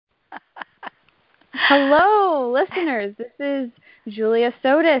Hello, listeners. This is Julia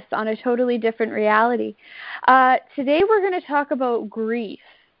Sotis on A Totally Different Reality. Today we're going to talk about grief.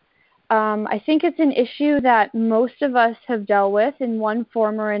 I think it's an issue that most of us have dealt with in one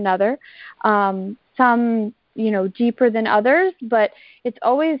form or another. Some, deeper than others, but it's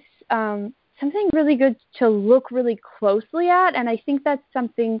always something really good to look really closely at. And I think that's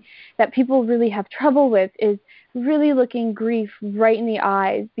something that people really have trouble with, is really looking grief right in the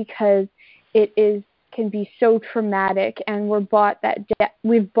eyes, because it can be so traumatic, and we've bought that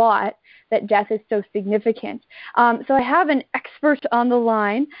death is so significant. So I have an expert on the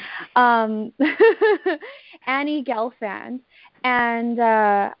line, Annie Gelfand, and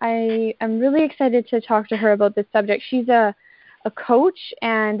I am really excited to talk to her about this subject. She's a coach,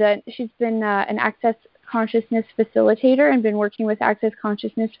 and she's been an Access Consciousness facilitator and been working with Access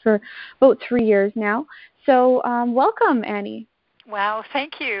Consciousness for about 3 years now. So welcome, Annie. Wow,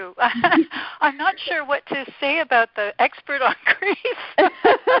 thank you. I'm not sure what to say about the expert on grief.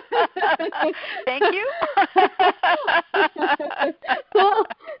 Thank you. Well,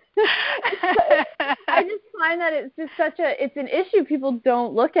 I just find that it's just it's an issue people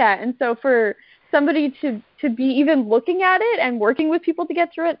don't look at. And so for somebody to be even looking at it and working with people to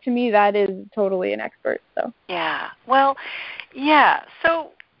get through it, to me, that is totally an expert. So yeah. Well, yeah. So,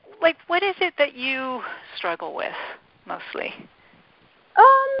 what is it that you struggle with mostly?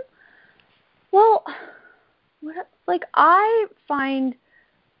 Well, I find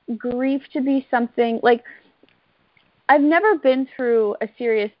grief to be something, I've never been through a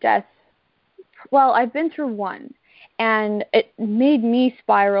serious death. Well, I've been through one, and it made me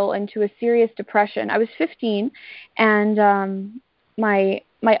spiral into a serious depression. I was 15, and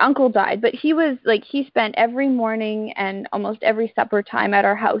my uncle died, but he spent every morning and almost every supper time at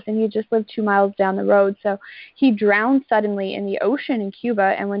our house, and he just lived 2 miles down the road. So he drowned suddenly in the ocean in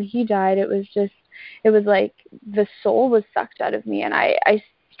Cuba, and when he died, it was like the soul was sucked out of me, and I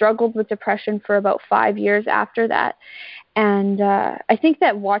struggled with depression for about 5 years after that. And I think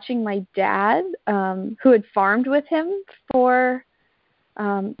that watching my dad, who had farmed with him for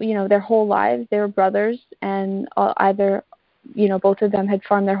their whole lives, they were brothers, and both of them had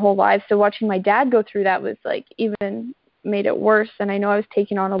farmed their whole lives. So watching my dad go through that was even made it worse. And I know I was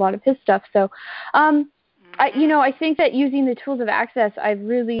taking on a lot of his stuff. So, I think that using the tools of Access, I've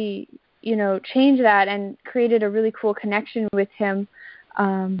really, changed that and created a really cool connection with him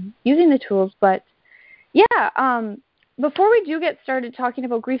using the tools. But yeah, before we do get started talking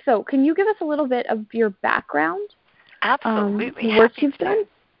about grief, though, can you give us a little bit of your background? Absolutely. The work you've done?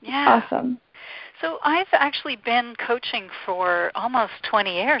 Yeah. Awesome. So I've actually been coaching for almost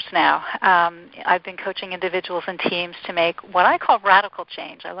 20 years now. I've been coaching individuals and teams to make what I call radical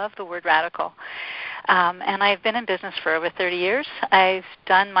change. I love the word radical. And I've been in business for over 30 years. I've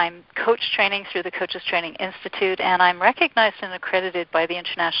done my coach training through the Coaches Training Institute, and I'm recognized and accredited by the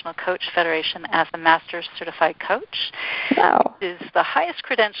International Coach Federation as a Master's Certified Coach. Wow. It is the highest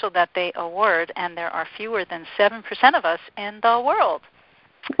credential that they award, and there are fewer than 7% of us in the world.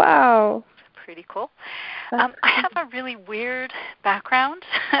 Wow. Pretty cool. I have a really weird background.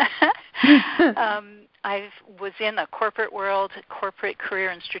 I was in the corporate world, corporate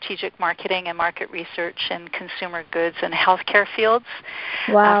career in strategic marketing and market research and consumer goods and healthcare fields.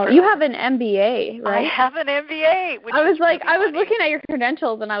 Wow. You have an MBA, right? I have an MBA. I was looking at your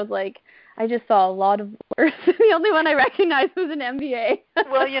credentials, and I was like, I just saw a lot of words. The only one I recognized was an MBA.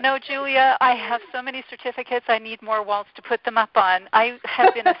 Well, Julia, I have so many certificates, I need more walls to put them up on. I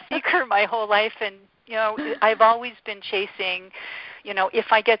have been a seeker my whole life, and, I've always been chasing, if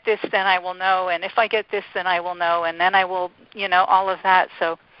I get this, then I will know, and if I get this, then I will know, and then I will, all of that.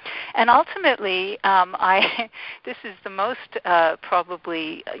 So, and ultimately, this is the most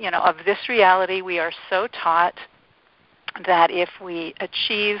probably, of this reality. We are so taught that if we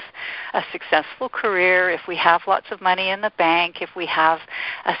achieve a successful career, if we have lots of money in the bank, if we have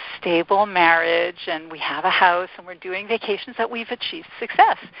a stable marriage and we have a house and we're doing vacations, that we've achieved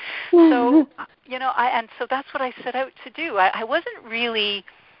success. So, so that's what I set out to do. I wasn't,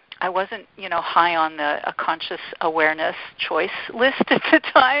 high on a conscious awareness choice list at the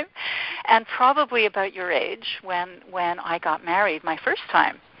time, and probably about your age when I got married my first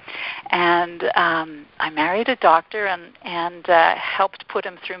time. And I married a doctor and helped put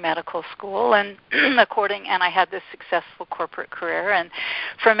him through medical school, and I had this successful corporate career, and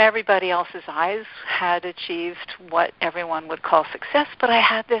from everybody else's eyes had achieved what everyone would call success, but I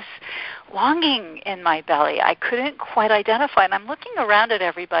had this longing in my belly. I couldn't quite identify, and I'm looking around at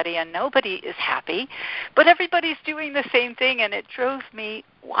everybody, and nobody is happy, but everybody's doing the same thing, and it drove me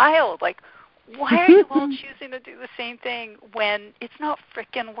wild. why are you all choosing to do the same thing when it's not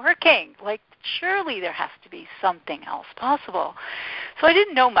frickin' working? Like, surely there has to be something else possible. So I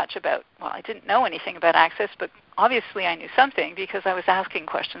didn't know I didn't know anything about Access, but obviously I knew something because I was asking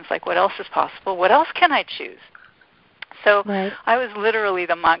questions like, what else is possible? What else can I choose? So right. I was literally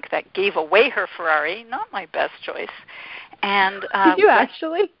the monk that gave away her Ferrari, not my best choice. And did you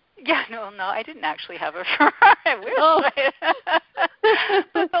actually? Yeah, no, I didn't actually have a Ferrari. I wish I had.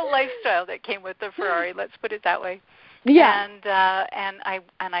 But the lifestyle that came with the Ferrari, let's put it that way. Yeah. And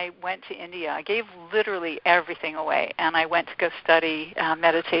I went to India. I gave literally everything away, and I went to go study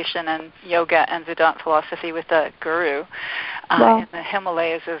meditation and yoga and Vedanta philosophy with a guru in the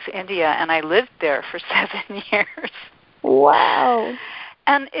Himalayas of India, and I lived there for 7 years. Wow.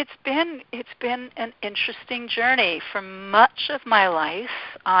 And it's been an interesting journey. For much of my life,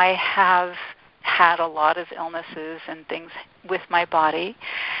 I have had a lot of illnesses and things with my body,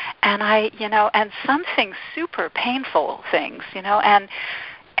 and and some things super painful things, and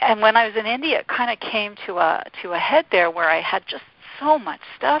when I was in India, it kind of came to a head there where I had just so much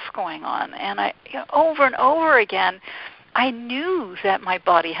stuff going on, and I over and over again. I knew that my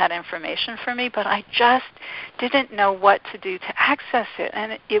body had information for me, but I just didn't know what to do to access it.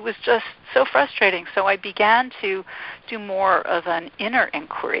 And it was just so frustrating. So I began to do more of an inner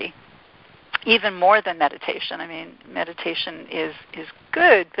inquiry, even more than meditation. I mean, meditation is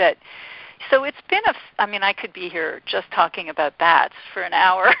good, but so it's been I could be here just talking about that for an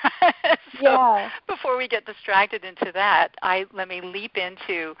hour. Before we get distracted into that, let me leap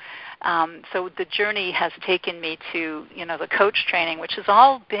into, so the journey has taken me to, the coach training, which has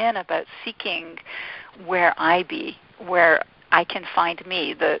all been about seeking where I can find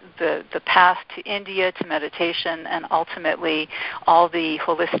me, the path to India, to meditation, and ultimately all the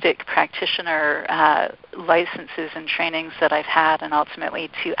holistic practitioner licenses and trainings that I've had, and ultimately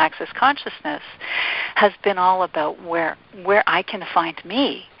to Access Consciousness, has been all about where I can find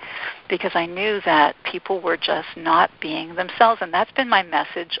me, because I knew that people were just not being themselves, and that's been my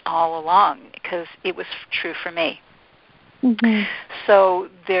message all along, because it was true for me. Mm-hmm. So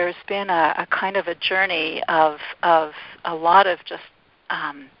there's been a kind of a journey of a lot of just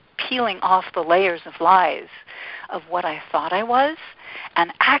peeling off the layers of lies of what I thought I was.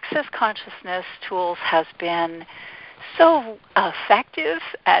 And Access Consciousness tools has been so effective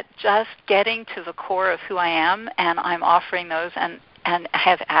at just getting to the core of who I am, and I'm offering those and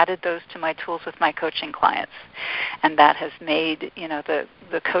have added those to my tools with my coaching clients. And that has made,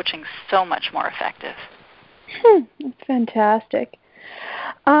 the coaching so much more effective. That's fantastic.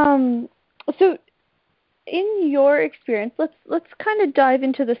 So in your experience, let's kind of dive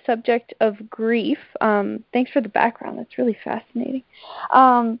into the subject of grief. Thanks for the background. That's really fascinating.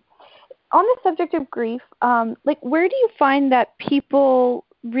 On the subject of grief, where do you find that people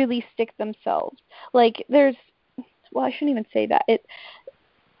really stick themselves? I shouldn't even say that.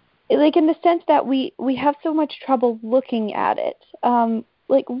 In the sense that we have so much trouble looking at it.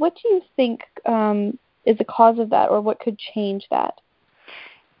 What do you think is the cause of that, or what could change that?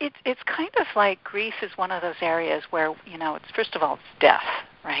 It's kind of like grief is one of those areas where, it's first of all, it's death,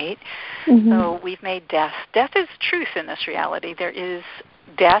 right? Mm-hmm. So we've made death. Death is truth in this reality. There is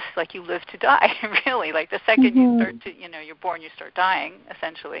death, like you live to die, really. Like the second you start to, you're born, you start dying,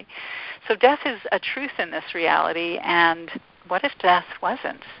 essentially. So death is a truth in this reality, and what if death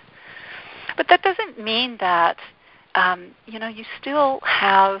wasn't? But that doesn't mean that, you still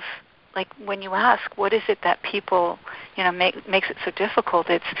have, when you ask, what is it that people, makes it so difficult?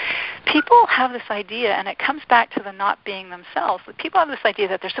 It's people have this idea, and it comes back to the not being themselves. People have this idea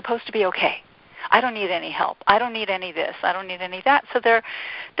that they're supposed to be okay. I don't need any help. I don't need any this. I don't need any that. So they're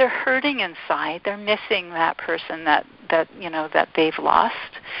hurting inside. They're missing that person that they've lost,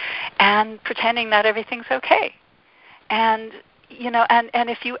 and pretending that everything's okay. And and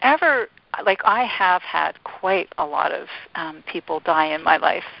if you ever, I have had quite a lot of people die in my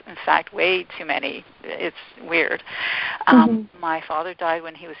life. In fact, way too many. It's weird. My father died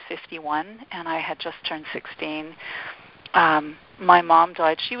when he was 51, and I had just turned 16. My mom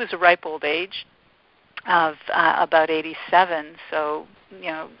died. She was a ripe old age of about 87, so,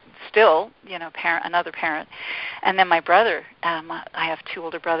 still, another parent. And then my brother, I have two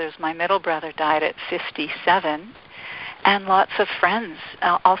older brothers. My middle brother died at 57. And lots of friends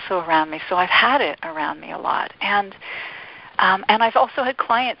also around me. So I've had it around me a lot. And I've also had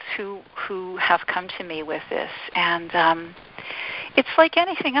clients who have come to me with this. And it's like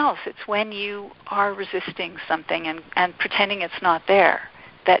anything else. It's when you are resisting something and pretending it's not there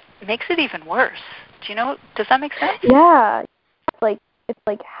that makes it even worse. Does that make sense? Yeah. It's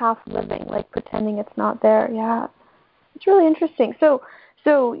like half living, like pretending it's not there. Yeah. It's really interesting. So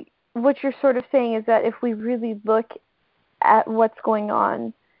what you're sort of saying is that if we really look at what's going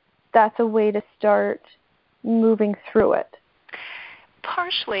on, that's a way to start moving through it.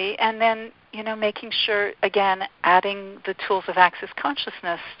 Partially, and then, making sure, again, adding the tools of Access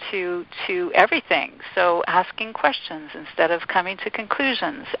Consciousness to everything. So asking questions instead of coming to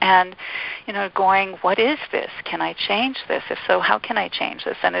conclusions, and, going, what is this? Can I change this? If so, how can I change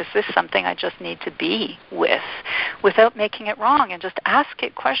this? And is this something I just need to be with without making it wrong? And just ask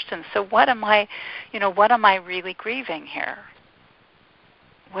it questions. So what am I really grieving here?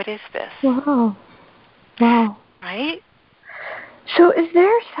 What is this? Wow. Right? So is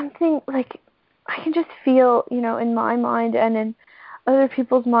there something, like, I can just feel, in my mind and in other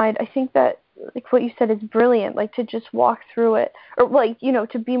people's mind, I think that, like, what you said is brilliant, like, to just walk through it, or, like,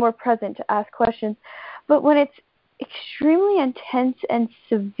 to be more present, to ask questions. But when it's extremely intense and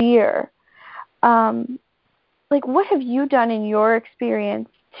severe, like, what have you done in your experience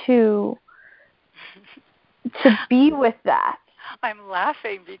to be with that? I'm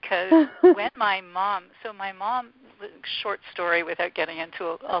laughing because when my mom, short story without getting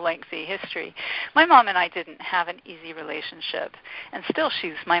into a lengthy history, my mom and I didn't have an easy relationship, and still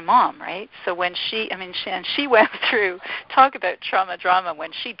she's my mom, right? So when she went through, talk about trauma drama,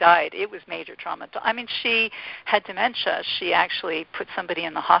 when she died, it was major trauma. I mean, she had dementia. She actually put somebody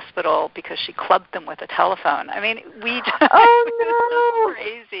in the hospital because she clubbed them with a telephone. I mean, it was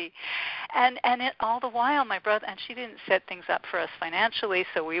crazy. And it, all the while, my brother, and she didn't set things up for us financially,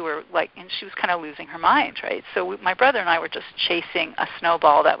 so we were like, and she was kind of losing her mind, right? So my brother and I were just chasing a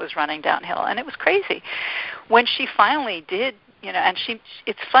snowball that was running downhill, and it was crazy. When she finally did, and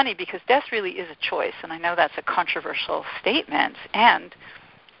it's funny because death really is a choice, and I know that's a controversial statement, and,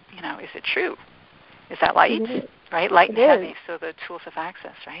 is it true? Is that light? Right? Light and heavy, so the tools of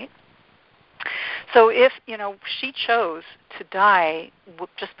access, right? So if, she chose to die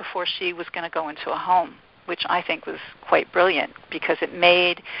just before she was going to go into a home, which I think was quite brilliant because it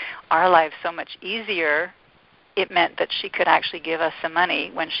made our lives so much easier. It meant that she could actually give us some money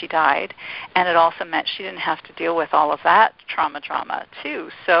when she died, and it also meant she didn't have to deal with all of that trauma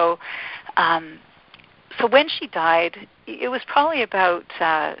too. So so when she died, it was probably about,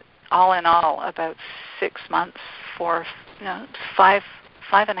 all in all, about 6 months,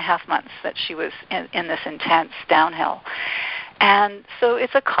 5.5 months that she was in this intense downhill. And so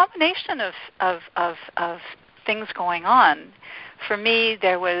it's a combination of things going on. For me,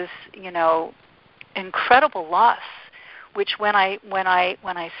 there was, incredible loss, which when I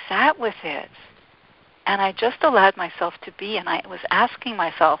sat with it and I just allowed myself to be, and I was asking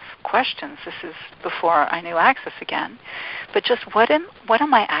myself questions. This is before I knew Access again, but just what am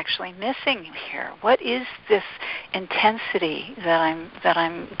I actually missing here? What is this intensity that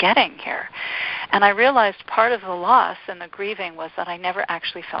I'm getting here? And I realized part of the loss and the grieving was that I never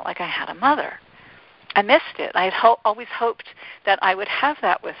actually felt like I had a mother. I missed it. I had always hoped that I would have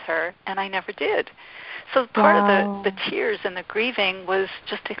that with her, and I never did. So part of the tears and the grieving was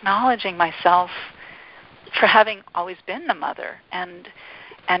just acknowledging myself for having always been the mother and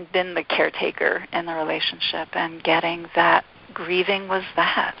been the caretaker in the relationship, and getting that grieving was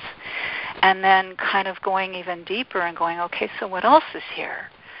that. And then kind of going even deeper and going, okay, so what else is here?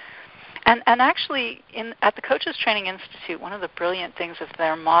 And actually, at the Coaches Training Institute, one of the brilliant things of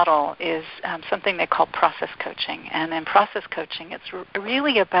their model is something they call process coaching. And in process coaching, it's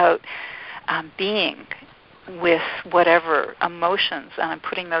really about being with whatever emotions, and I'm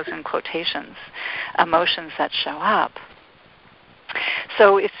putting those in quotations, emotions that show up.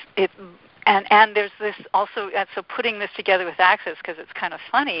 So and there's this also, so putting this together with Access, because it's kind of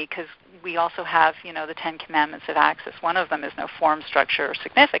funny, because we also have, the 10 Commandments of Access. One of them is no form, structure, or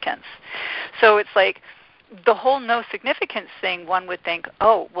significance. So it's like the whole no significance thing, one would think,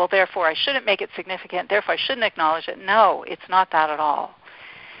 oh, well, therefore I shouldn't make it significant, therefore I shouldn't acknowledge it. No, it's not that at all.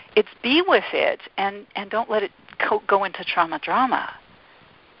 It's be with it and don't let it go into trauma drama.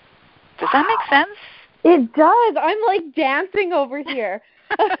 Does that make sense? It does. I'm like dancing over here.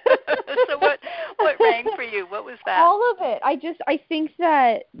 So what rang for you? What was that? All of it. I think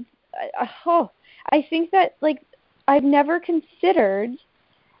that like I've never considered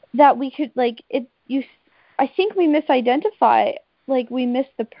that we could, like, I think we misidentify, like we miss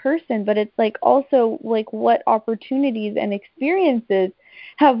the person, but it's like also like what opportunities and experiences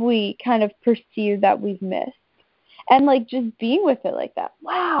have we kind of perceived that we've missed. And like just being with it like that.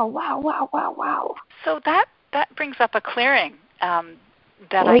 Wow. So that brings up a clearing that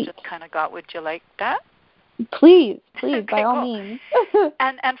Great. I just kind of got. Would you like that? Please, Okay, by all cool. means.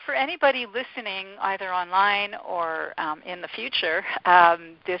 And for anybody listening, either online or in the future,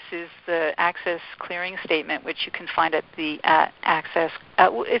 this is the Access Clearing Statement, which you can find at the Access.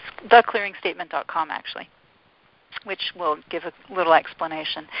 It's theclearingstatement.com, actually, which will give a little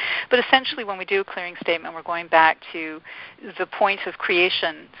explanation. But essentially, when we do a clearing statement, we're going back to the point of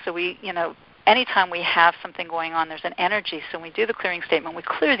creation. So anytime we have something going on, there's an energy. So when we do the clearing statement, we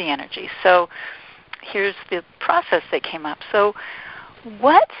clear the energy. So here's the process that came up. So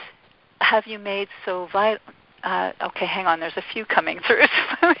what have you made so vital? Okay, hang on. There's a few coming through.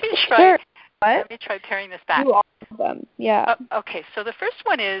 So let me try. Sure. Let me try paring this back. Do all of them. Yeah. Okay, so the first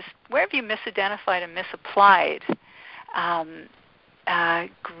one is, where have you misidentified and misapplied?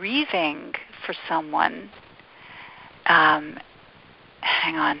 Grieving for someone. Hang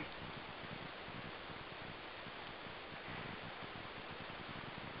on.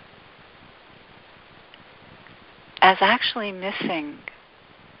 As actually missing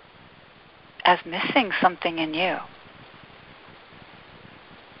something in you.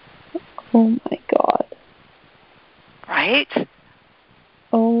 Oh my God. Right?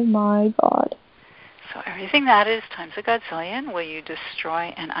 Oh my God. So everything that is times a godzillion, will you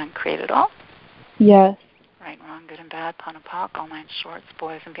destroy and uncreate it all? Yes. Right, wrong, good and bad, pon and pock, all nine shorts,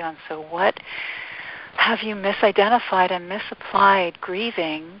 boys and beyond. So what have you misidentified and misapplied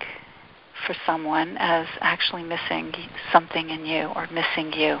grieving for someone as actually missing something in you, or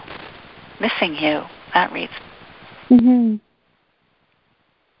missing you? Missing you, that reads. Mm-hmm.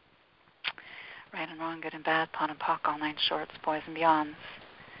 Right and wrong, good and bad, pon and pock, all nine shorts, boys and beyonds.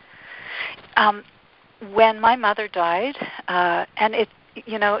 When my mother died, and it's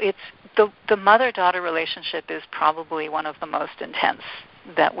the mother-daughter relationship is probably one of the most intense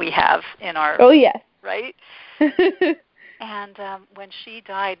that we have in our. Oh yes. Right. And when she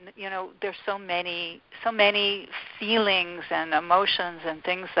died, there's so many feelings and emotions and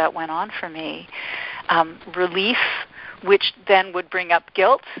things that went on for me. Relief, which then would bring up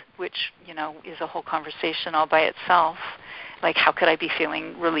guilt, which is a whole conversation all by itself. Like, how could I be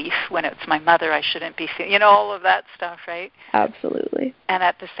feeling relief when it's my mother? I shouldn't be feeling, all of that stuff, right? Absolutely. And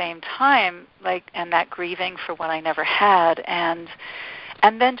at the same time, and that grieving for what I never had, and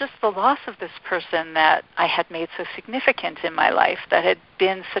then just the loss of this person that I had made so significant in my life, that had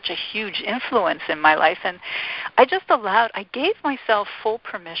been such a huge influence in my life. And I gave myself full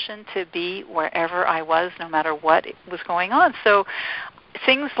permission to be wherever I was, no matter what was going on. So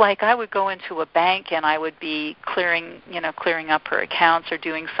things like, I would go into a bank and I would be clearing up her accounts, or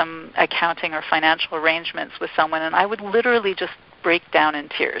doing some accounting or financial arrangements with someone, and I would literally just break down in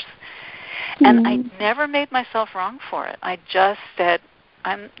tears. Mm-hmm. And I never made myself wrong for it. I just said,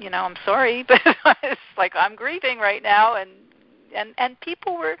 I'm sorry, but it's like, I'm grieving right now, and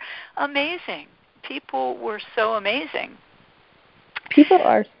people were amazing. People were so amazing. People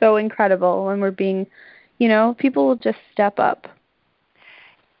are so incredible when we're being, people will just step up.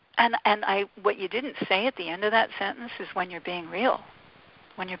 And what you didn't say at the end of that sentence is when you're being real,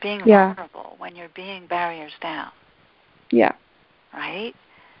 when you're being vulnerable, when you're being barriers down. Yeah. Right?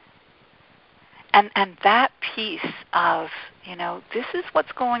 And that piece of, this is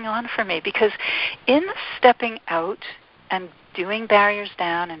what's going on for me. Because in stepping out and doing barriers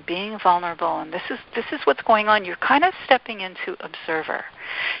down and being vulnerable, and this is what's going on, you're kind of stepping into observer.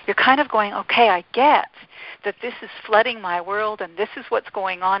 You're kind of going, okay, I get that this is flooding my world, and this is what's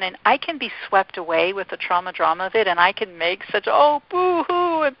going on, and I can be swept away with the trauma drama of it, and I can make such, oh,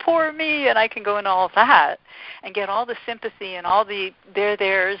 boo-hoo, and poor me, and I can go into all of that and get all the sympathy and all the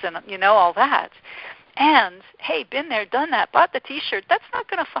theirs and, all that. And, hey, been there, done that, bought the T-shirt. That's not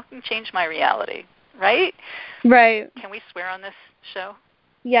going to fucking change my reality, right? Right. Can we swear on this show?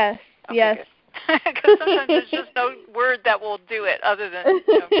 Yes, okay, yes. Because sometimes there's just no word that will do it other than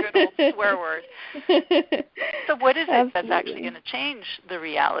good old swear word. So what is it that's actually going to change the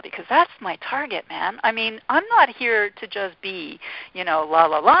reality? Because that's my target, man. I mean, I'm not here to just be, la,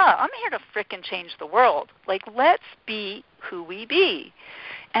 la, la. I'm here to frickin' change the world. Like, let's be who we be.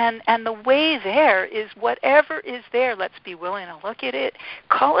 And the way there is whatever is there, let's be willing to look at it,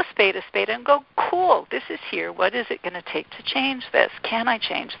 call a spade, and go, cool, this is here. What is it going to take to change this? Can I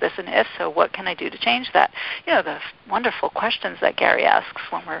change this? And if so, what can I do to change that? The wonderful questions that Gary asks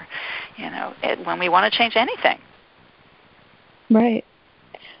when we're, when we want to change anything. Right.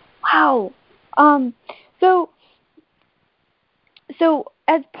 Wow. So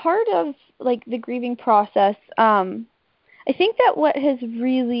as part of, like, the grieving process, I think that what has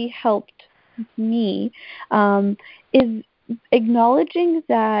really helped me is acknowledging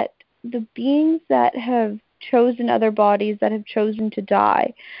that the beings that have chosen other bodies, that have chosen to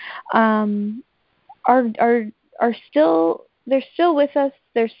die, are still, they're still with us.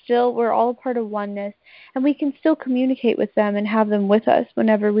 We're all part of oneness, and we can still communicate with them and have them with us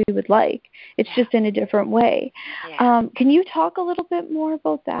whenever we would like. It's just in a different way. Yeah. Can you talk a little bit more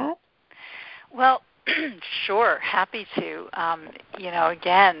about that? Well, sure, happy to.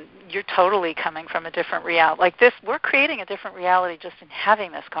 Again, you're totally coming from a different reality. Like this, we're creating a different reality just in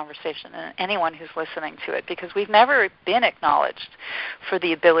having this conversation, and anyone who's listening to it, because we've never been acknowledged for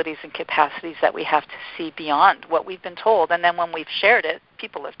the abilities and capacities that we have to see beyond what we've been told. And then when we've shared it,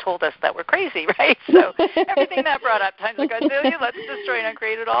 people have told us that we're crazy, right? So everything that brought up times like Godzilla, let's destroy and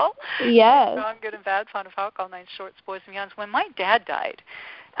uncreate it all. Yes. Strong, good and bad, fun and falk, all nine shorts, boys and beyonds. When my dad died,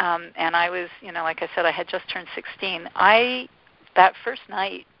 and I was, like I said, I had just turned 16. That first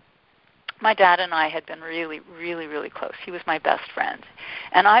night, my dad and I had been really, really, really close. He was my best friend.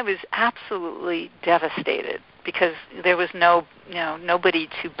 And I was absolutely devastated because there was nobody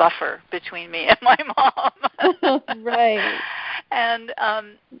to buffer between me and my mom. Right. And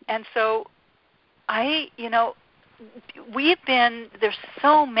so there's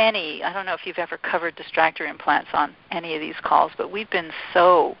so many, I don't know if you've ever covered distractor implants on any of these calls, but we've been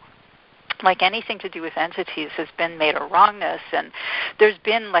so, like anything to do with entities has been made a wrongness, and there's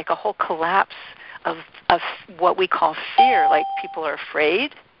been like a whole collapse of what we call fear, like people are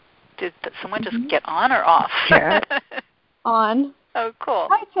afraid. Did someone just get on or off? Sure. On. Oh, cool.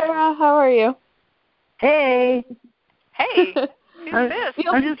 Hi, Tara. How are you? Hey. Hey. Who's this?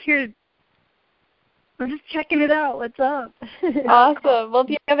 I'm just here. I'm just checking it out. What's up? Awesome. Well, if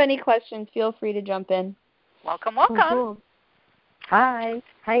you have any questions, feel free to jump in. Welcome. Oh, cool. Hi.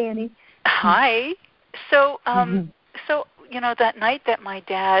 Hi, Annie. Hi. So, that night that my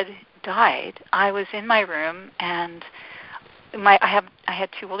dad died, I was in my room, and I had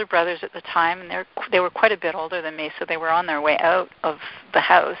two older brothers at the time, and they were quite a bit older than me, so they were on their way out of the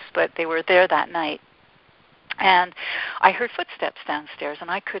house, but they were there that night. And I heard footsteps downstairs,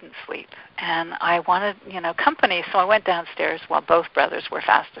 and I couldn't sleep. And I wanted, company, so I went downstairs while both brothers were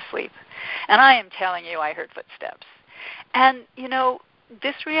fast asleep. And I am telling you, I heard footsteps. And,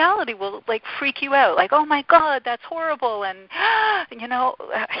 this reality will, freak you out. Like, oh, my God, that's horrible. And, he'll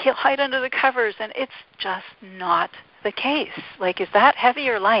hide under the covers. And it's just not the case. Like, is that heavy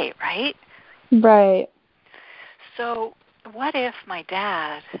or light, right? Right. So what if my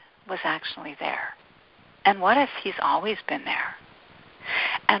dad was actually there? And what if he's always been there?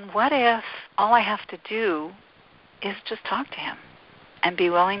 And what if all I have to do is just talk to him and be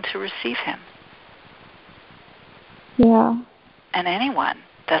willing to receive him? Yeah. And anyone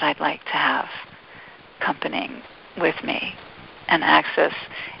that I'd like to have accompanying with me and access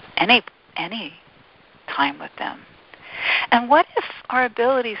any time with them. And what if our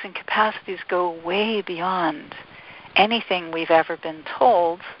abilities and capacities go way beyond anything we've ever been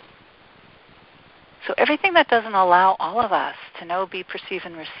told? So everything that doesn't allow all of us to know, be, perceive,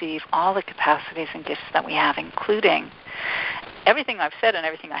 and receive all the capacities and gifts that we have, including everything I've said and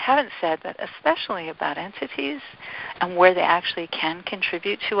everything I haven't said, but especially about entities and where they actually can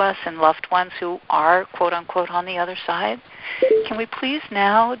contribute to us and loved ones who are, quote unquote, on the other side. Can we please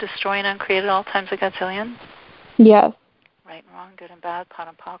now destroy and uncreate at all times a godzillion? Yes. Right and wrong, good and bad, pot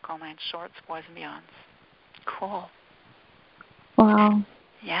and pock, all nine shorts, boys and beyonds. Cool. Wow.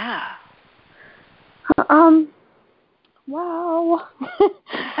 Yeah. Wow.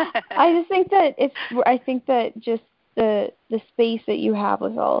 I just think that just the space that you have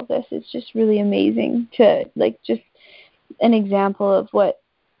with all of this is just really amazing to, just an example of what,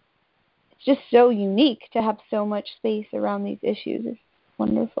 it's just so unique to have so much space around these issues. It's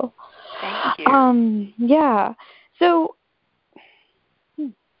wonderful. Thank you. Yeah. So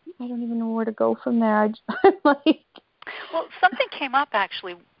I don't even know where to go from there. I'm like, well, something came up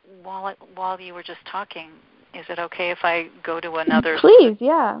actually while you were just talking. Is it okay if I go to another? Please,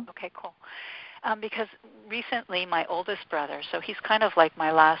 yeah. Okay, cool. Because recently my oldest brother, so he's kind of like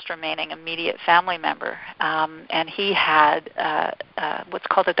my last remaining immediate family member, and he had what's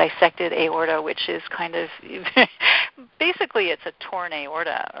called a dissected aorta, which is kind of, basically it's a torn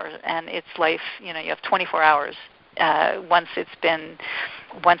aorta, and it's life, you have 24 hours once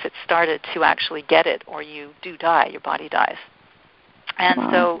it's started to actually get it, or you do die, your body dies.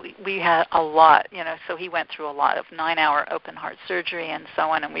 And so we had a lot, so he went through a lot of 9-hour open heart surgery and so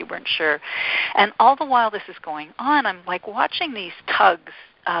on, and we weren't sure. And all the while this is going on, I'm like watching these tugs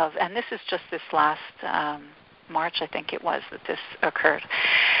of, and this is just this last March, I think it was, that this occurred.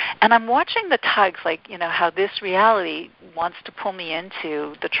 And I'm watching the tugs, how this reality wants to pull me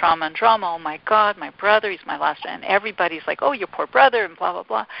into the trauma and drama. Oh, my God, my brother, he's my last, and everybody's like, oh, your poor brother, and blah, blah,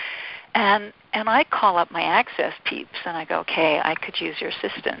 blah. And I call up my Access peeps and I go, okay, I could use your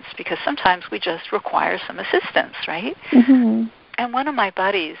assistance, because sometimes we just require some assistance, right? Mm-hmm. And one of my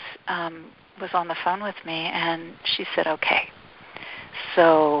buddies was on the phone with me, and she said, okay,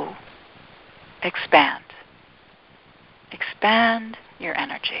 so expand your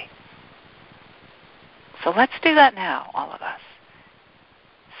energy. So let's do that now, all of us.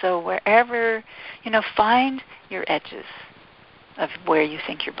 So wherever, find your edges of where you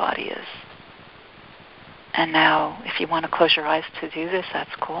think your body is. And now, if you want to close your eyes to do this,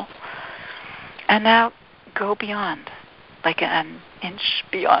 that's cool. And now go beyond, like an inch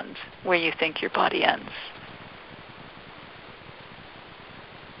beyond where you think your body ends.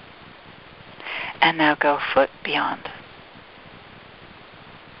 And now go a foot beyond.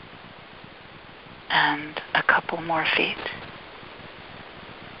 And a couple more feet.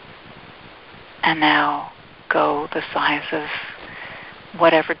 And now go the size of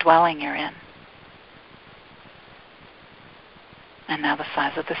whatever dwelling you're in. And now the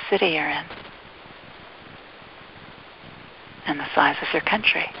size of the city you're in. And the size of your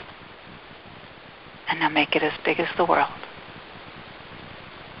country. And now make it as big as the world.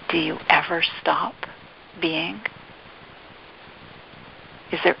 Do you ever stop being?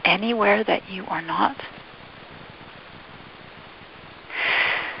 Is there anywhere that you are not?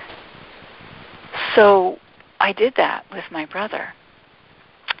 So I did that with my brother.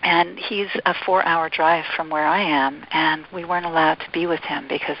 And he's a 4-hour drive from where I am, and we weren't allowed to be with him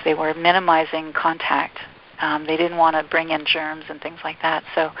because they were minimizing contact. They didn't want to bring in germs and things like that.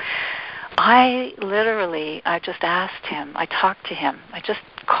 So I just asked him, I talked to him, I just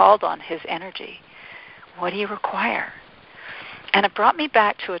called on his energy. What do you require? And it brought me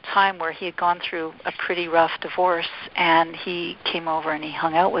back to a time where he had gone through a pretty rough divorce, and he came over and he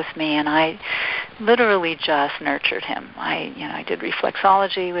hung out with me, and I literally just nurtured him. I did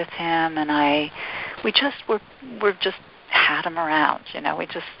reflexology with him, and we just had him around. We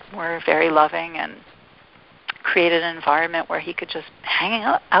just were very loving and created an environment where he could just hang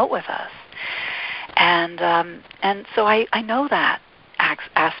out with us. And so I know that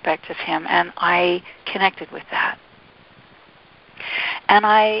aspect of him, and I connected with that. And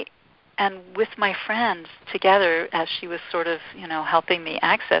with my friend together, as she was sort of, helping me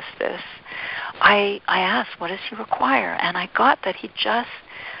access this, I asked, what does he require? And I got that he just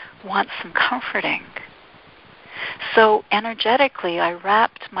wants some comforting. So energetically, I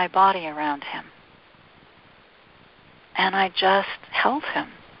wrapped my body around him. And I just held him.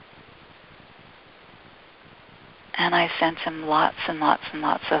 And I sent him lots and lots and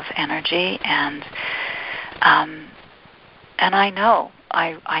lots of energy, and I know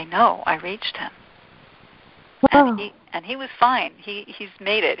I reached him. Wow. And he was fine. He's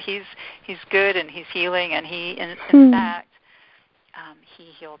made it. He's good, and he's healing, and he in fact he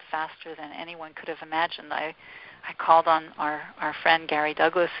healed faster than anyone could have imagined. I called on our friend Gary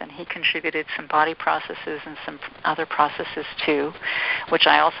Douglas, and he contributed some body processes and some other processes too, which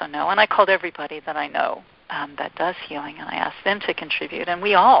I also know. And I called everybody that I know that does healing, and I asked them to contribute. And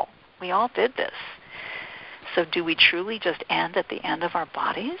we all did this. So do we truly just end at the end of our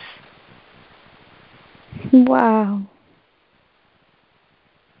bodies? Wow.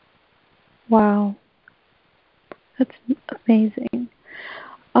 Wow. That's amazing.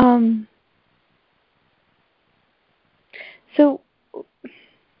 So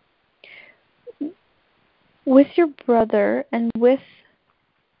with your brother and with,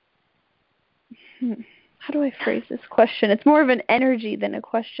 how do I phrase this question? It's more of an energy than a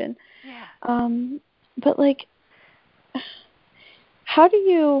question. Yeah. But how do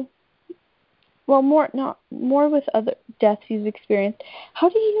you, well, more with other deaths you've experienced, how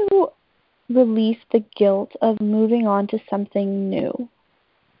do you release the guilt of moving on to something new?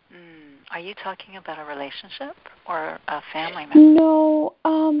 Are you talking about a relationship or a family member? No,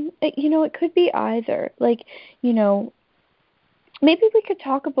 it could be either. Maybe we could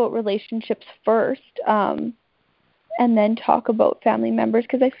talk about relationships first, and then talk about family members,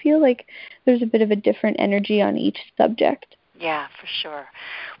 because I feel like there's a bit of a different energy on each subject. Yeah, for sure.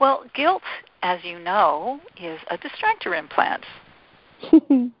 Well, guilt, as you know, is a distractor implant.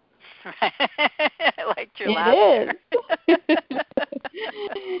 I liked your laughter. It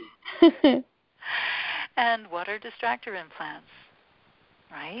is. And what are distractor implants?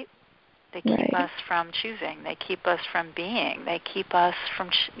 Right? They keep us from choosing. They keep us from being. They keep us from,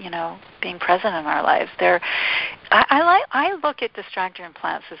 being present in our lives. I look at distractor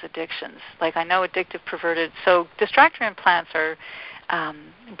implants as addictions. Like, I know addictive, perverted. So distractor implants are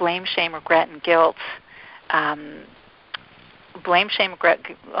blame, shame, regret, and guilt. Blame, shame, regret.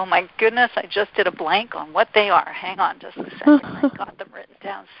 Oh my goodness! I just did a blank on what they are. Hang on, just a second. I got them written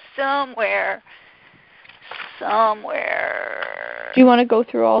down somewhere. Do you want to go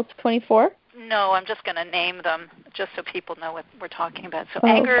through all 24? No, I'm just going to name them just so people know what we're talking about. So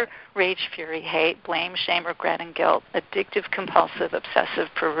anger, rage, fury, hate, blame, shame, regret, and guilt, addictive, compulsive, obsessive,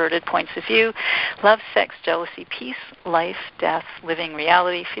 perverted points of view, love, sex, jealousy, peace, life, death, living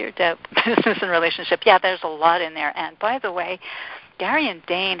reality, fear, doubt, business, and relationship. Yeah, there's a lot in there. And by the way, Gary and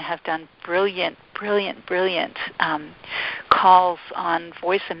Dane have done brilliant calls on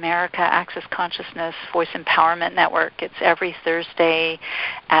Voice America, Access Consciousness, Voice Empowerment Network. It's every Thursday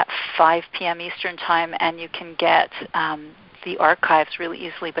at 5 p.m. Eastern Time, and you can get the archives really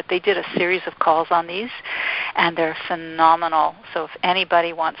easily. But they did a series of calls on these, and they're phenomenal. So if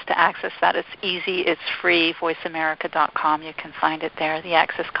anybody wants to access that, it's easy. It's free, voiceamerica.com. You can find it there, the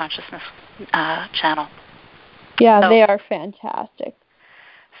Access Consciousness channel. Yeah, they are fantastic.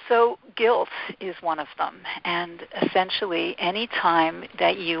 So guilt is one of them. And essentially, any time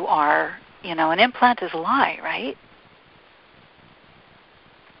that you are, an implant is a lie, right?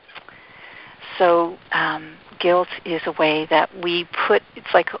 So guilt is a way that we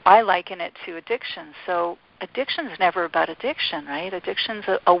it's like I liken it to addiction. So addiction is never about addiction, right? Addiction's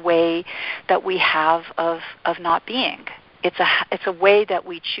a way that we have of not being. It's a way that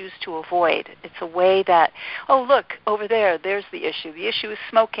we choose to avoid. It's a way that, oh, look, over there's the issue. The issue is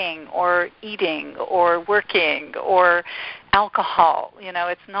smoking or eating or working or alcohol.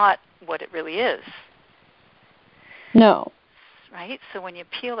 It's not what it really is. No. Right? So when you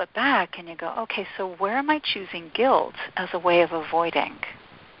peel it back and you go, okay, so where am I choosing guilt as a way of avoiding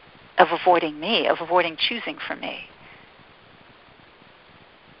me, of avoiding choosing for me?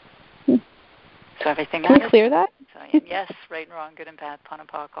 So everything Can we clear that? Yes, right and wrong, good and bad, pun and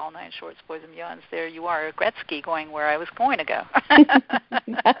pock, all nine shorts, boys and beyonds. There you are, Gretzky, going where I was going to go. I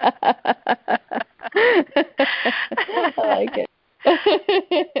like it.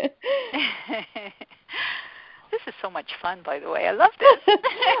 This is so much fun, by the way. I love this.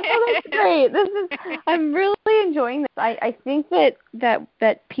 Oh, that's great. I'm really enjoying this. I think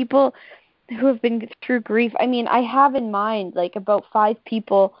that people who have been through grief, I mean, I have in mind like about 5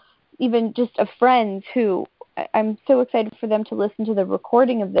 people, even just of friends who I'm so excited for them to listen to the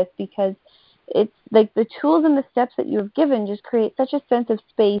recording of this, because it's like the tools and the steps that you have given just create such a sense of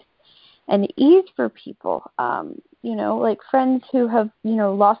space and ease for people. Like friends who have,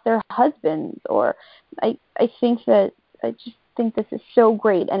 lost their husbands, or I just think this is so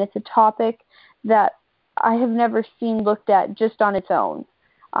great, and it's a topic that I have never seen looked at just on its own.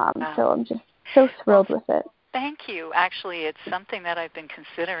 Wow. So I'm just so thrilled with it. Thank you. Actually, it's something that I've been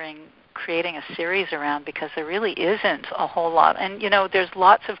considering creating a series around, because there really isn't a whole lot. And, there's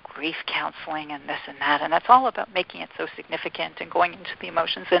lots of grief counseling and this and that, and that's all about making it so significant and going into the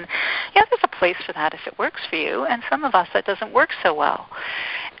emotions. And, there's a place for that if it works for you, and some of us that doesn't work so well.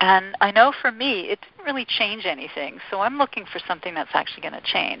 And I know for me, it didn't really change anything, so I'm looking for something that's actually going to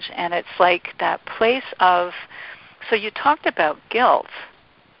change. And it's like that place of, so you talked about guilt.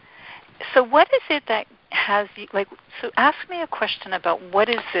 So what is it that has you, so ask me a question about what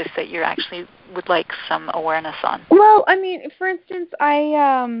is this that you actually would like some awareness on? Well, I mean, for instance,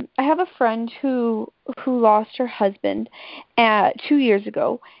 I have a friend who lost her husband 2 years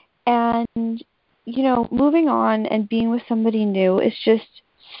ago, and moving on and being with somebody new is just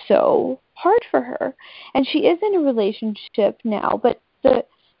so hard for her. And she is in a relationship now, but the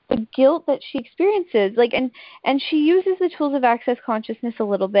guilt that she experiences, and she uses the tools of Access Consciousness a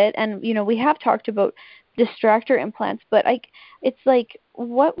little bit, and we have talked about distractor implants, but it's like,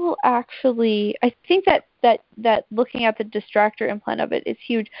 what will actually, I think that looking at the distractor implant of it is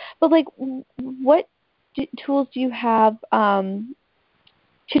huge, but what tools do you have to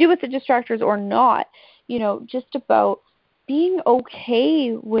do with the distractors or not, just about being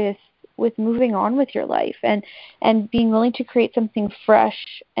okay with moving on with your life, and being willing to create something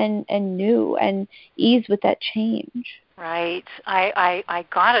fresh and new and ease with that change. Right. I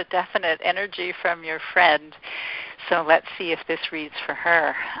got a definite energy from your friend, so let's see if this reads for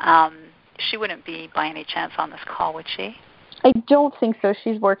her. She wouldn't be by any chance on this call, would she? I don't think so.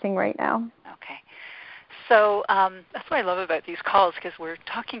 She's working right now. Okay. So that's what I love about these calls, because we're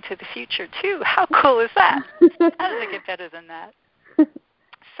talking to the future too. How cool is that? How does it get better than that?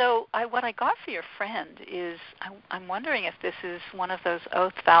 So what I got for your friend is, I'm wondering if this is one of those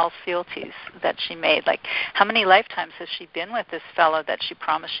oath, vows, fealties that she made. Like, how many lifetimes has she been with this fellow that she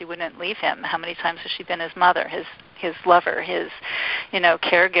promised she wouldn't leave him? How many times has she been his mother, his lover, his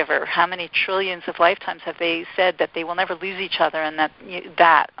caregiver? How many trillions of lifetimes have they said that they will never lose each other, and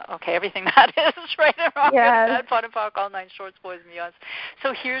everything that is right and wrong, yes. Good and bad, pot and pock, all nine shorts, boys and beyonds.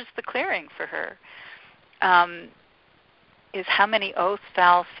 So here's the clearing for her. is how many oaths,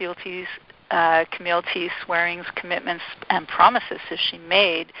 vows, fealties, communities, swearings, commitments, and promises has she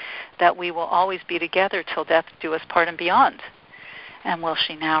made that we will always be together till death do us part and beyond? And will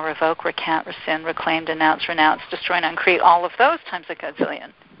she now revoke, recant, rescind, reclaim, denounce, renounce, destroy, and uncreate all of those times a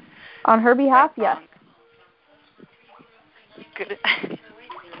gazillion? On her behalf, yes. Good.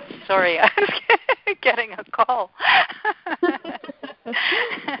 Sorry, I was getting a call.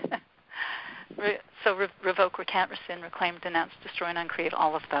 So revoke, recant, rescind, reclaim, denounce, destroy, and uncreate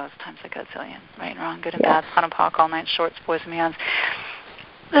all of those times a gazillion. Right and wrong, good and bad, POD and POC, all nine shorts, boys and beyonds.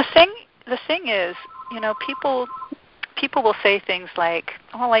 The thing is, people will say things like,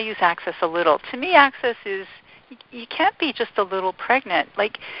 "Oh, I use Access a little." To me, Access is you can't be just a little pregnant.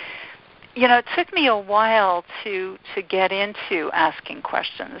 Like, it took me a while to get into asking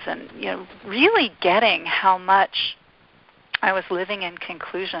questions and really getting how much I was living in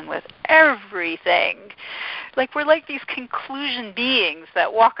conclusion with everything. Like, we're like these conclusion beings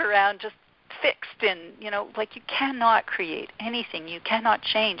that walk around just fixed in, like you cannot create anything. You cannot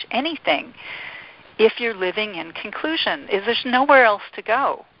change anything if you're living in conclusion. There's nowhere else to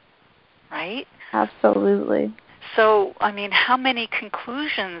go, right? Absolutely. So, how many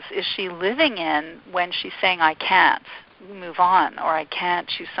conclusions is she living in when she's saying, I can't move on, or I can't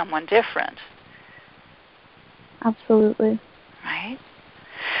choose someone different? Absolutely. Right?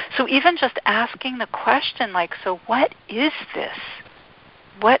 So even just asking the question, like, so what is this?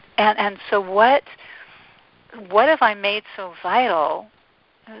 So what have I made so vital?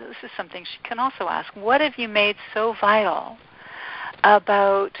 This is something she can also ask. What have you made so vital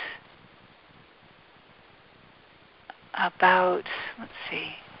about, let's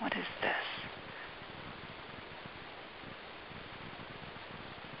see, what is this?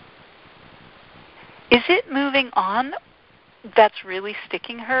 Is it moving on that's really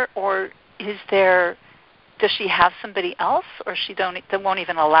sticking her, or does she have somebody else, or that won't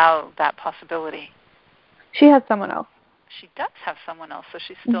even allow that possibility? She has someone else. She does have someone else, so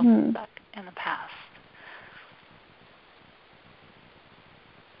she's still stuck in the past.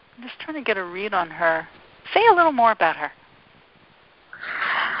 I'm just trying to get a read on her. Say a little more about her.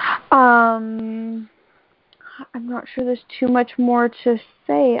 I'm not sure there's too much more to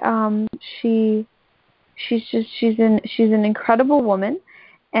say. She's an incredible woman,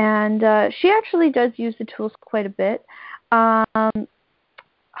 and she actually does use the tools quite a bit. What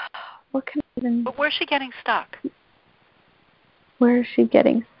can I even? But where's she getting stuck? Where is she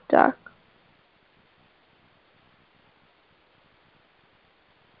getting stuck?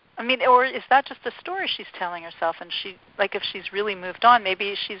 Or is that just a story she's telling herself? And if she's really moved on,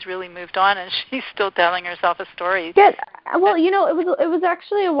 maybe she's really moved on, and she's still telling herself a story. Yeah. Well, it was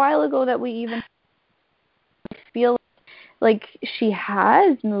actually a while ago that we even feel like she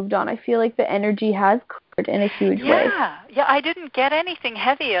has moved on. I feel like the energy has cleared in a huge way. Yeah, I didn't get anything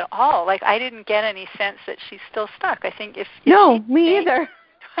heavy at all. Like, I didn't get any sense that she's still stuck. I think me either.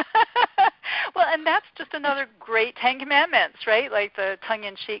 Well, and that's just another great 10 Commandments, right? Like the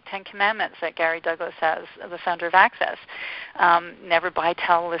tongue-in-cheek 10 Commandments that Gary Douglas has, the founder of Access. Never buy,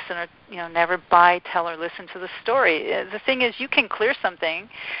 tell, listen, or never buy, tell, or listen to the story. The thing is, you can clear something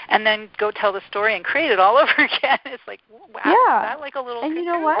and then go tell the story and create it all over again. It's like, wow, is that like a little? And cocoon?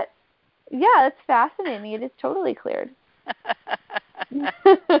 you know what? Yeah, it's fascinating. It is totally cleared.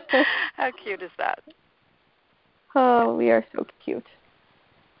 How cute is that? Oh, we are so cute.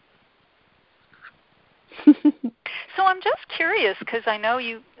 So I'm just curious, because I know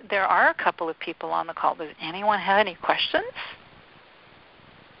there are a couple of people on the call. Does anyone have any questions?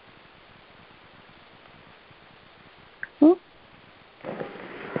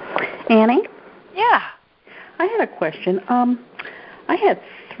 Annie? Yeah. I had a question. I had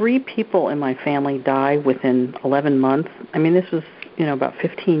 3 people in my family die within 11 months. This was, about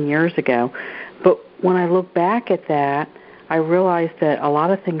 15 years ago. But when I look back at that, I realized that a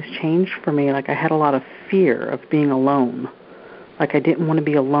lot of things changed for me. Like, I had a lot of fear of being alone. Like, I didn't want to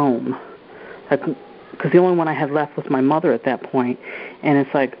be alone. Because the only one I had left was my mother at that point. And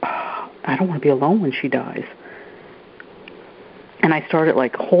it's like, I don't want to be alone when she dies. And I started,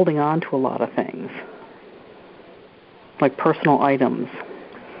 holding on to a lot of things, like personal items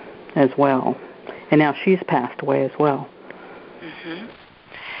as well. And now she's passed away as well. Mm-hmm.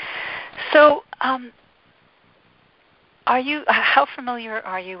 So, how familiar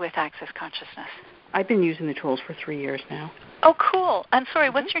are you with Access Consciousness? I've been using the tools for 3 years now. Oh, cool. I'm sorry,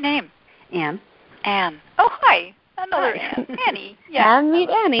 what's your name? Anne. Anne. Oh, hi. Another Anne. Annie. Yeah. And meet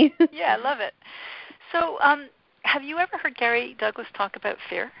Annie. Yeah, I love it. So, have you ever heard Gary Douglas talk about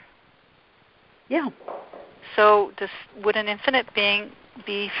fear? Yeah. So, would an infinite being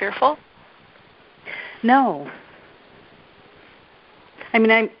be fearful? No. I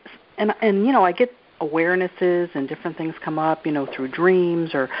mean, I get awarenesses and different things come up, through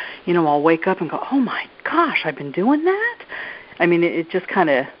dreams, or, I'll wake up and go, oh my gosh, I've been doing that? I mean, it just kind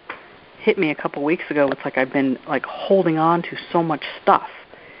of hit me a couple weeks ago. It's like I've been like holding on to so much stuff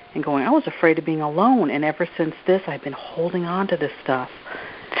and going, I was afraid of being alone, and ever since this, I've been holding on to this stuff.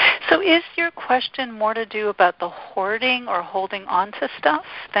 So is your question more to do about the hoarding or holding on to stuff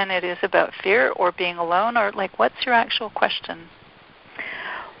than it is about fear or being alone, or like what's your actual question?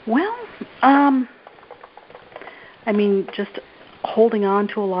 Well, I mean, just holding on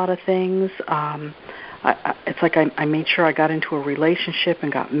to a lot of things. It's like I made sure I got into a relationship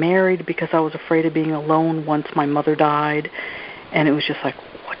and got married because I was afraid of being alone once my mother died. And it was just like,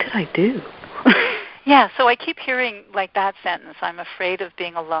 what did I do? Yeah, so I keep hearing like that sentence, I'm afraid of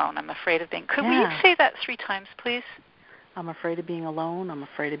being alone. I'm afraid of being... Could we say that 3 times, please? I'm afraid of being alone. I'm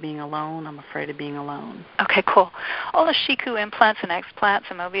afraid of being alone. I'm afraid of being alone. Okay, cool. All the Shiku implants and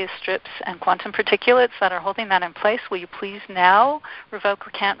explants and Mobius strips and quantum particulates that are holding that in place, will you please now revoke,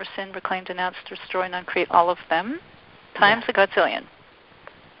 recant, rescind, reclaim, denounce, destroy, and uncreate all of them times a godzillion?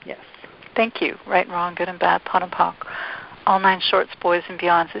 Yes. Thank you. Right and wrong, good and bad, pot and pock, all 9 shorts, boys and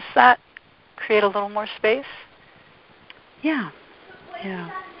beyonds. Does that create a little more space? Yeah. Yeah.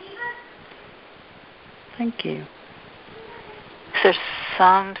 Thank you. Is there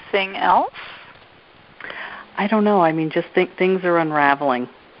something else? I don't know. I mean, just things are unraveling,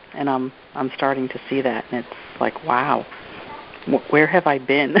 and I'm starting to see that, and it's like, wow, where have I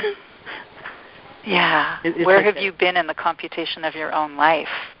been? Yeah. Where have you been in the computation of your own life?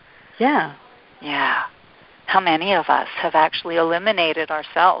 Yeah. Yeah. How many of us have actually eliminated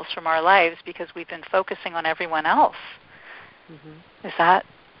ourselves from our lives because we've been focusing on everyone else? Mm-hmm. Is that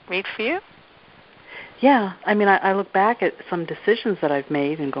read for you? Yeah. I mean, I look back at some decisions that I've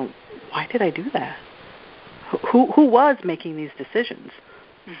made and go, why did I do that? Who was making these decisions?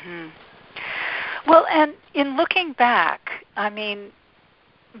 Mm-hmm. Well, and in looking back, I mean,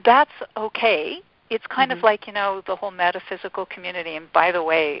 that's okay. It's kind of like, the whole metaphysical community. And by the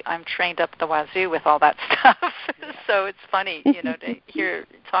way, I'm trained up the wazoo with all that stuff. So it's funny, to hear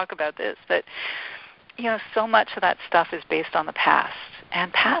talk about this. But, so much of that stuff is based on the past.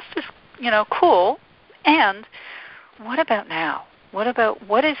 And past is, cool. And what about now? What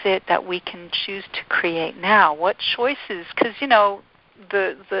is it that we can choose to create now? What choices? Because,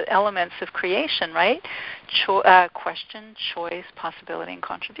 the elements of creation, right? Question, choice, possibility, and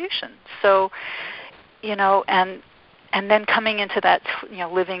contribution. So, and then coming into that,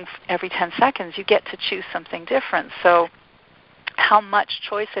 living every 10 seconds, you get to choose something different. So how much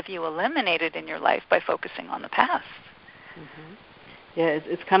choice have you eliminated in your life by focusing on the past? Mm-hmm. Yeah,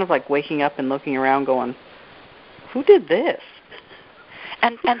 it's kind of like waking up and looking around going, who did this?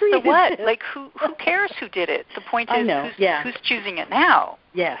 And so what? This? Like, who cares who did it? The point is, who's choosing it now?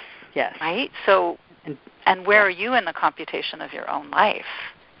 Yes. Right? So, and where are you in the computation of your own life?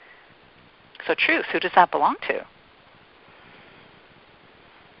 So truth, who does that belong to?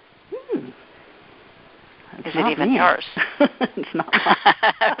 Is it even yours? It's not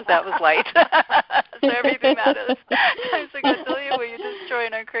That was light. So everything matters. Times a gazillion, where you destroy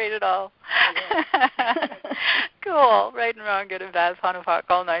and uncreate it all. Yeah. Cool. Right and wrong, good and bad, pot and pock,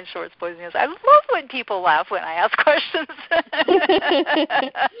 all 9 shorts, boys and girls. I love when people laugh when I ask questions.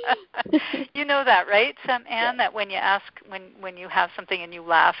 You know that, right, Anne? That when you ask, when you have something and you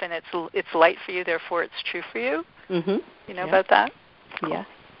laugh and it's light for you, therefore it's true for you. Mm-hmm. You know about that? Cool. Yeah.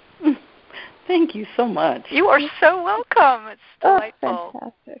 Thank you so much. You are so welcome. It's delightful.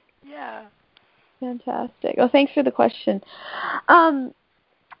 Fantastic. Yeah. Fantastic. Well, thanks for the question.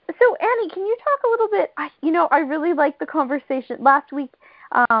 So, Annie, can you talk a little bit? I really liked the conversation last week.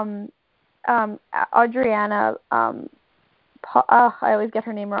 Adriana, I always get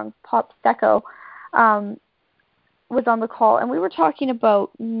her name wrong. Popstecco, was on the call, and we were talking about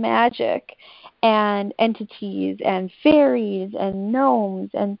magic and entities and fairies and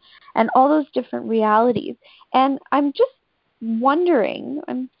gnomes and all those different realities. And I'm just wondering,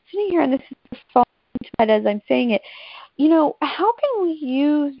 I'm sitting here and this is falling into my head as I'm saying it, how can we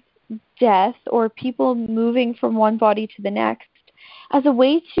use death or people moving from one body to the next as a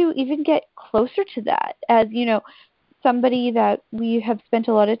way to even get closer to that? As, somebody that we have spent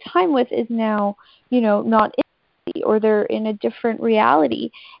a lot of time with is now, not in, or they're in a different reality.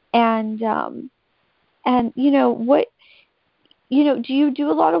 And what, do you do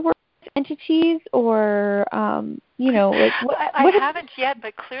a lot of work with entities or, like what? I haven't yet,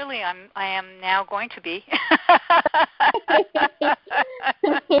 but clearly I am now going to be.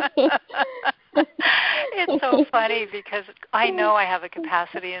 It's so funny because I know I have a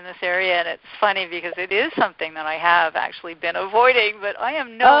capacity in this area, and it's funny because it is something that I have actually been avoiding, but I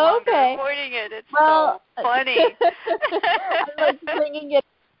am no longer avoiding it. It's so funny. I like bringing it.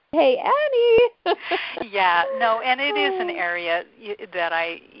 Hey, Annie. Yeah, no, and it is an area that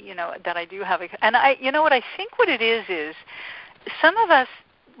I do have, and what I think what it is some of us,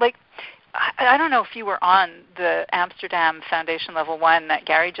 like, I don't know if you were on the Amsterdam Foundation Level 1 that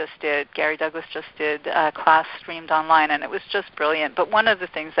Gary Douglas just did a class streamed online, and it was just brilliant. But one of the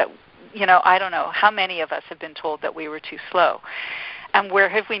things that, I don't know how many of us have been told that we were too slow. And where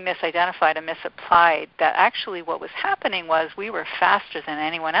have we misidentified and misapplied that actually what was happening was we were faster than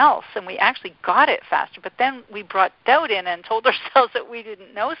anyone else, and we actually got it faster. But then we brought doubt in and told ourselves that we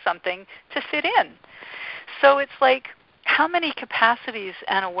didn't know something to fit in. So it's like, how many capacities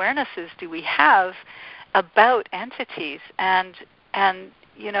and awarenesses do we have about entities and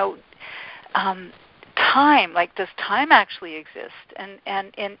time? Like, does time actually exist? And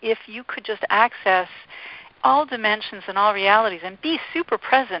if you could just access all dimensions and all realities and be super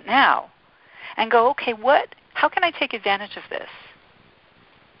present now and go, okay, how can I take advantage of this?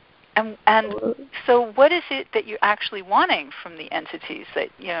 And so what is it that you're actually wanting from the entities that,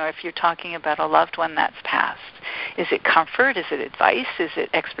 if you're talking about a loved one that's passed? Is it comfort? Is it advice? Is it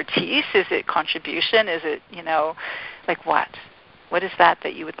expertise? Is it contribution? Is it, like what? What is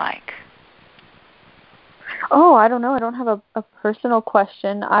that you would like? Oh, I don't know. I don't have a personal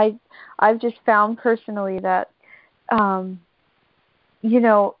question. I've just found personally that,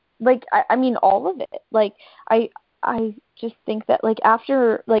 like, I mean, all of it. Like, I just think that, like,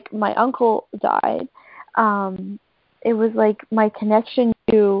 after, like, my uncle died, it was like my connection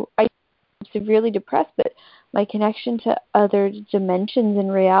to, I was severely depressed, but my connection to other dimensions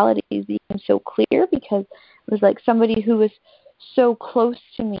and realities became so clear because it was like somebody who was so close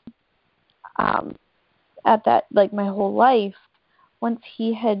to me at that, like, my whole life. Once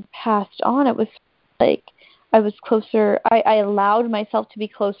he had passed on, it was like I was closer. I allowed myself to be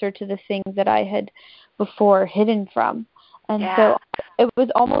closer to the things that I had before hidden from. And so it was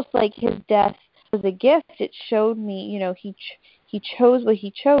almost like his death was a gift. It showed me, he chose what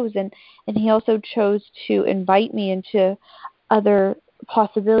he chose, and he also chose to invite me into other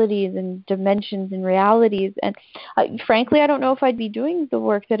possibilities and dimensions and realities. And frankly, I don't know if I'd be doing the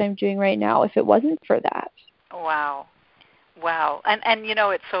work that I'm doing right now if it wasn't for that. Wow. And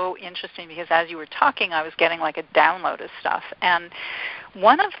it's so interesting because as you were talking, I was getting like a download of stuff. And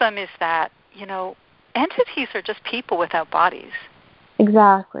one of them is that, entities are just people without bodies.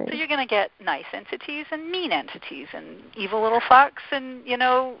 Exactly. So you're going to get nice entities and mean entities and evil little fox and,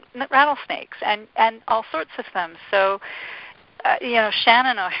 rattlesnakes and all sorts of them. So,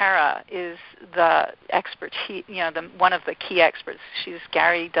 Shannon O'Hara is the expert, one of the key experts. She's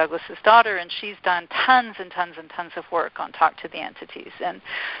Gary Douglas's daughter, and she's done tons and tons and tons of work on Talk to the Entities. And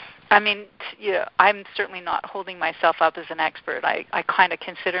I mean, I'm certainly not holding myself up as an expert. I kind of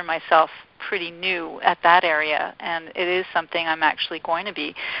consider myself pretty new at that area, and it is something I'm actually going to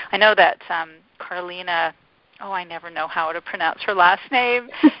be. I know that Carlina, I never know how to pronounce her last name.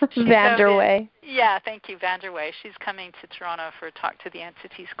 Vanderway. Yeah, thank you, Vanderway. She's coming to Toronto for Talk to the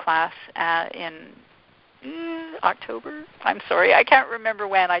Entities class in October. I'm sorry, I can't remember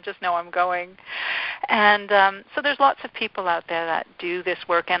when. I just know I'm going. And so there's lots of people out there that do this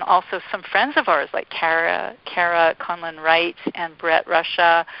work, and also some friends of ours like Kara Conlon-Wright and Brett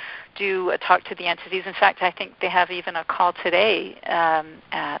Russia do a Talk to the Entities. In fact, I think they have even a call today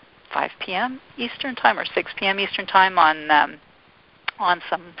at 5 p.m. Eastern Time or 6 p.m. Eastern Time on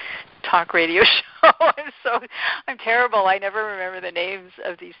some talk radio show. I'm terrible. I never remember the names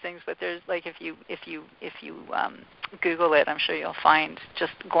of these things, but there's like if you Google it, I'm sure you'll find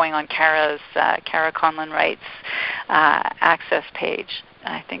just going on Kara Conlon-Wright's Access page.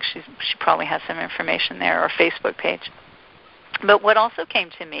 I think she probably has some information there, or Facebook page. But what also came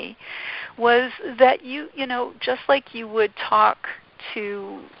to me was that you just like you would talk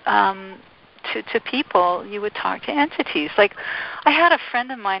to people, you would talk to entities. Like, I had a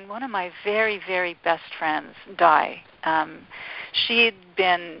friend of mine, one of my very, very best friends, die. She'd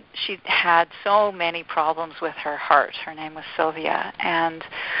had so many problems with her heart. Her name was Sylvia, and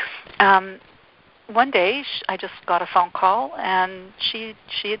one day I just got a phone call, and she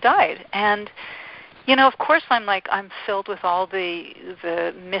had died. And of course, I'm filled with all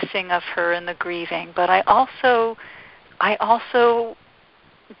the missing of her and the grieving, but I also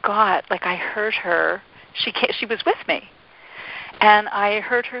got, like, I heard her. She was with me, and I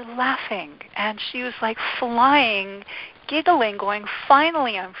heard her laughing, and she was like flying, giggling, going,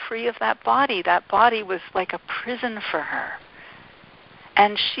 "Finally, I'm free of that body." That body was like a prison for her,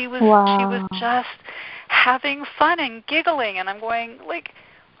 And she was just having fun and giggling, and I'm going, like,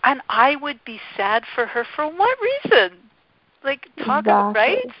 and I would be sad for her for what reason? Like, talk about,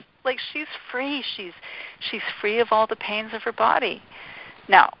 right? Like, she's free. She's free of all the pains of her body.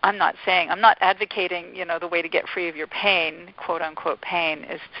 Now, I'm not advocating, the way to get free of your pain, quote unquote pain,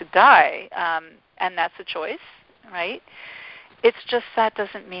 is to die, and that's a choice, right? It's just that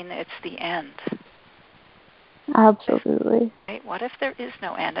doesn't mean it's the end. Absolutely. Right? What if there is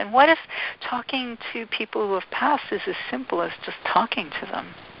no end? And what if talking to people who have passed is as simple as just talking to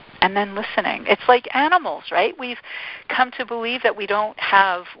them and then listening? It's like animals, right? We've come to believe that we don't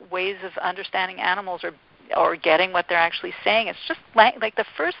have ways of understanding animals or getting what they're actually saying. It's just like the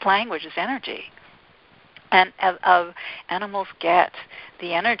first language is energy. And of animals get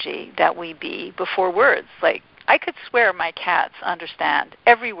the energy that we be before words. Like, I could swear my cats understand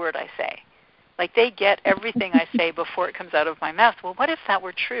every word I say. Like, they get everything I say before it comes out of my mouth. Well, what if that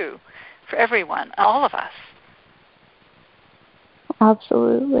were true for everyone, all of us?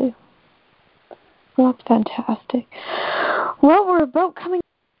 Absolutely. Well, that's fantastic. Well, we're about coming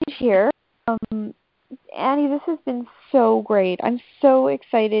here. Annie, this has been so great. I'm so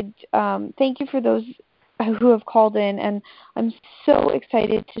excited. Thank you for those who have called in, and I'm so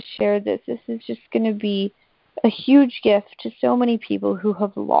excited to share this. This is just going to be a huge gift to so many people who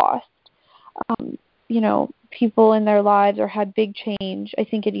have lost, people in their lives or had big change. I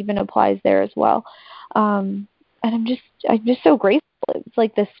think it even applies there as well. And I'm just so grateful. It's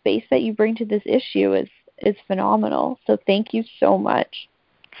like the space that you bring to this issue is phenomenal. So thank you so much.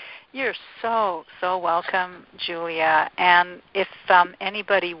 You're so welcome, Julia. And if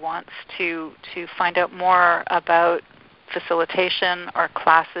anybody wants to find out more about facilitation or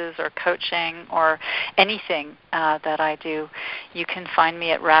classes or coaching or anything that I do, you can find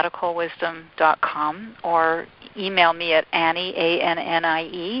me at radicalwisdom.com or email me at Annie,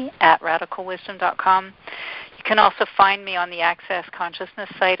 ANNIE, @radicalwisdom.com. You can also find me on the Access Consciousness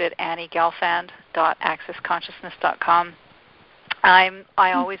site at anniegelfand.accessconsciousness.com. I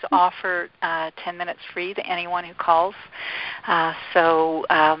always offer 10 minutes free to anyone who calls, so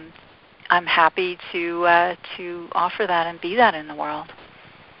I'm happy to offer that and be that in the world.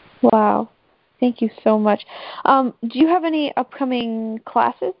 Wow. Thank you so much. Do you have any upcoming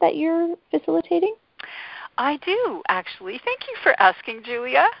classes that you're facilitating? I do, actually. Thank you for asking,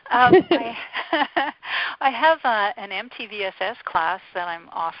 Julia. I have an MTVSS class that I'm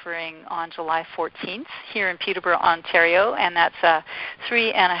offering on July 14th here in Peterborough, Ontario, and that's a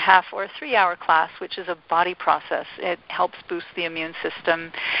 3.5 or 3-hour class, which is a body process. It helps boost the immune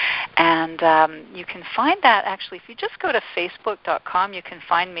system, and you can find that, actually, if you just go to facebook.com, you can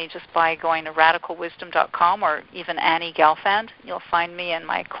find me just by going to radicalwisdom.com or even Annie Gelfand. You'll find me, and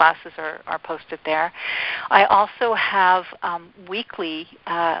my classes are posted there. I also have weekly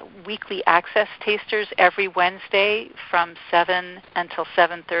access tasters every Wednesday from 7 until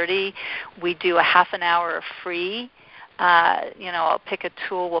 7:30. We do a half an hour of free. We'll pick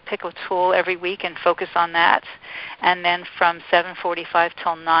a tool every week and focus on that. And then from 7:45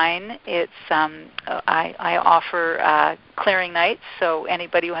 till 9, it's I offer clearing nights. So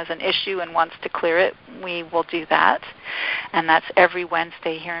anybody who has an issue and wants to clear it, we will do that. And that's every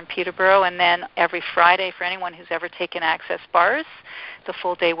Wednesday here in Peterborough. And then every Friday, for anyone who's ever taken Access Bars, the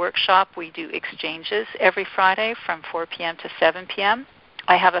full-day workshop, we do exchanges every Friday from 4 p.m. to 7 p.m.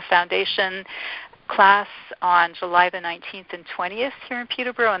 I have a foundation class on July the 19th and 20th here in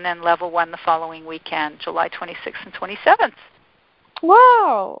Peterborough, and then level 1 the following weekend, July 26th and 27th.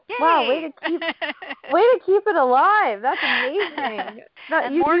 Wow! Yay. Wow! Way to keep it alive. That's amazing.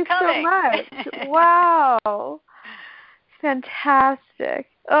 And you more do coming. So much. Wow! Fantastic.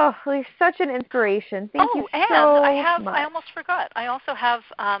 Oh, you're such an inspiration. Thank you so much. I almost forgot. I also have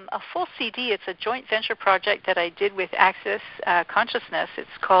a full CD. It's a joint venture project that I did with Access Consciousness.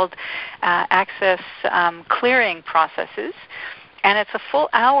 It's called Access Clearing Processes. And it's a full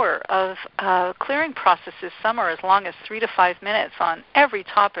hour of clearing processes. Some are as long as 3 to 5 minutes on every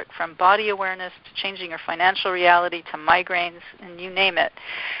topic, from body awareness to changing your financial reality to migraines, and you name it.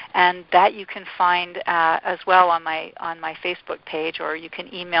 And that you can find as well on my Facebook page, or you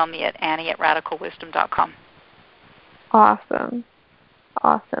can email me at Annie@radicalwisdom.com. Awesome.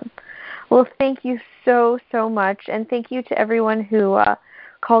 Well, thank you so much, and thank you to everyone who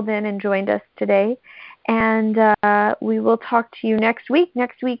called in and joined us today. And we will talk to you next week.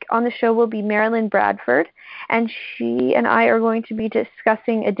 Next week on the show will be Marilyn Bradford, and she and I are going to be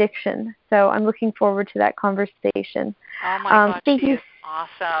discussing addiction. So I'm looking forward to that conversation. Oh my gosh, she is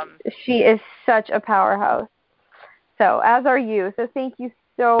awesome. She is such a powerhouse. So as are you. So thank you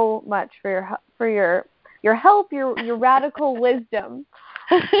so much for your your help, your radical wisdom.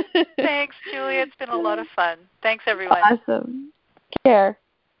 Thanks, Julia. It's been a lot of fun. Thanks, everyone. Awesome. Take care.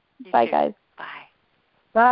 You Bye, too. guys.